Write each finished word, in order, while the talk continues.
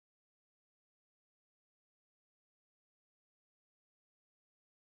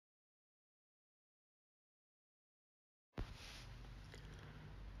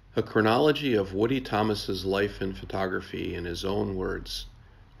A chronology of Woody Thomas's life in photography in his own words,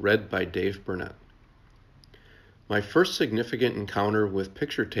 read by Dave Burnet. My first significant encounter with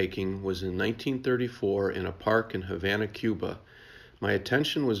picture taking was in 1934 in a park in Havana, Cuba. My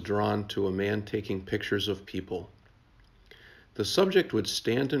attention was drawn to a man taking pictures of people. The subject would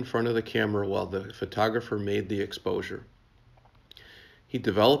stand in front of the camera while the photographer made the exposure. He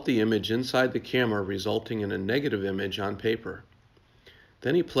developed the image inside the camera, resulting in a negative image on paper.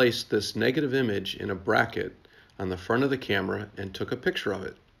 Then he placed this negative image in a bracket on the front of the camera and took a picture of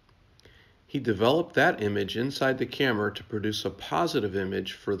it. He developed that image inside the camera to produce a positive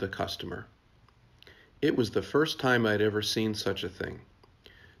image for the customer. It was the first time I'd ever seen such a thing.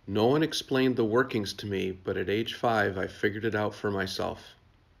 No one explained the workings to me, but at age 5, I figured it out for myself.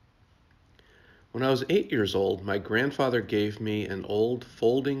 When I was 8 years old, my grandfather gave me an old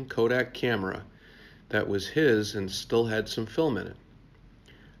folding Kodak camera that was his and still had some film in it.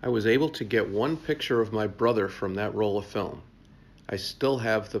 I was able to get one picture of my brother from that roll of film. I still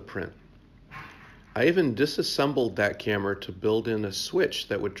have the print. I even disassembled that camera to build in a switch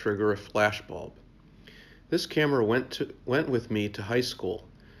that would trigger a flash bulb. This camera went with me to high school,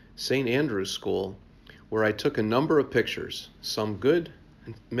 St. Andrew's School, where I took a number of pictures, some good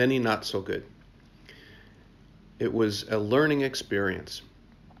and many not so good. It was a learning experience.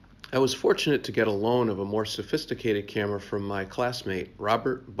 I was fortunate to get a loan of a more sophisticated camera from my classmate,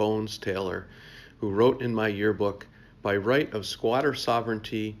 Robert Bones Taylor, who wrote in my yearbook, "By right of squatter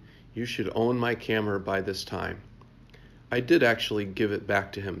sovereignty, you should own my camera by this time." I did actually give it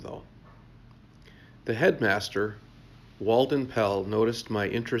back to him, though. The headmaster, Walden Pell, noticed my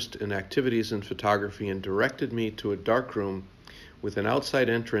interest in activities in photography and directed me to a darkroom with an outside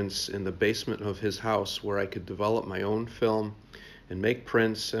entrance in the basement of his house where I could develop my own film and make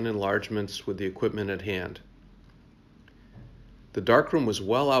prints and enlargements with the equipment at hand. The darkroom was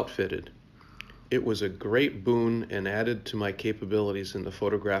well outfitted. It was a great boon and added to my capabilities in the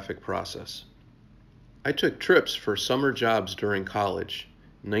photographic process. I took trips for summer jobs during college,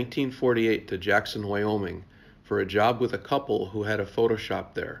 1948 to Jackson, Wyoming, for a job with a couple who had a photo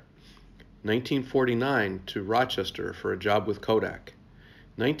shop there. 1949 to Rochester for a job with Kodak.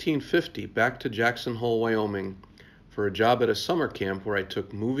 1950 back to Jackson Hole, Wyoming for a job at a summer camp where I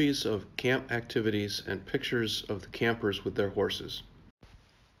took movies of camp activities and pictures of the campers with their horses.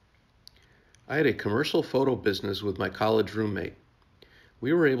 I had a commercial photo business with my college roommate.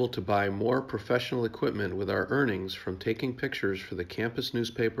 We were able to buy more professional equipment with our earnings from taking pictures for the campus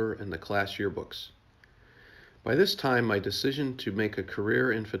newspaper and the class yearbooks. By this time, my decision to make a career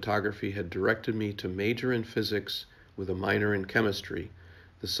in photography had directed me to major in physics with a minor in chemistry,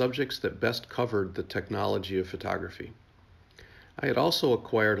 the subjects that best covered the technology of photography. I had also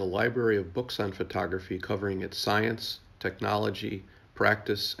acquired a library of books on photography covering its science, technology,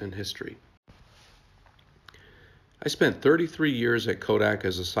 practice, and history. I spent 33 years at Kodak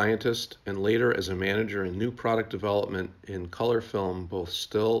as a scientist and later as a manager in new product development in color film, both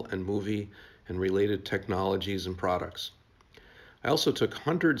still and movie, and related technologies and products. I also took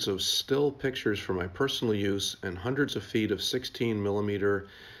hundreds of still pictures for my personal use and hundreds of feet of 16mm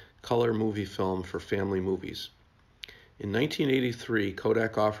color movie film for family movies. In 1983,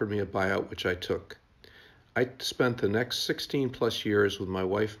 Kodak offered me a buyout, which I took. I spent the next 16 plus years with my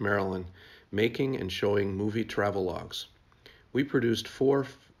wife Marilyn making and showing movie travelogues. We produced 4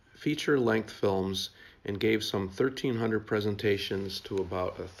 feature-length films and gave some 1,300 presentations to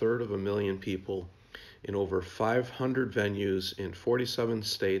about 1/3 people in over 500 venues in 47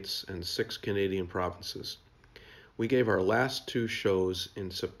 states and 6 Canadian provinces. We gave our last 2 shows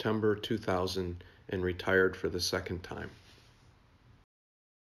in September 2000 and retired for the second time.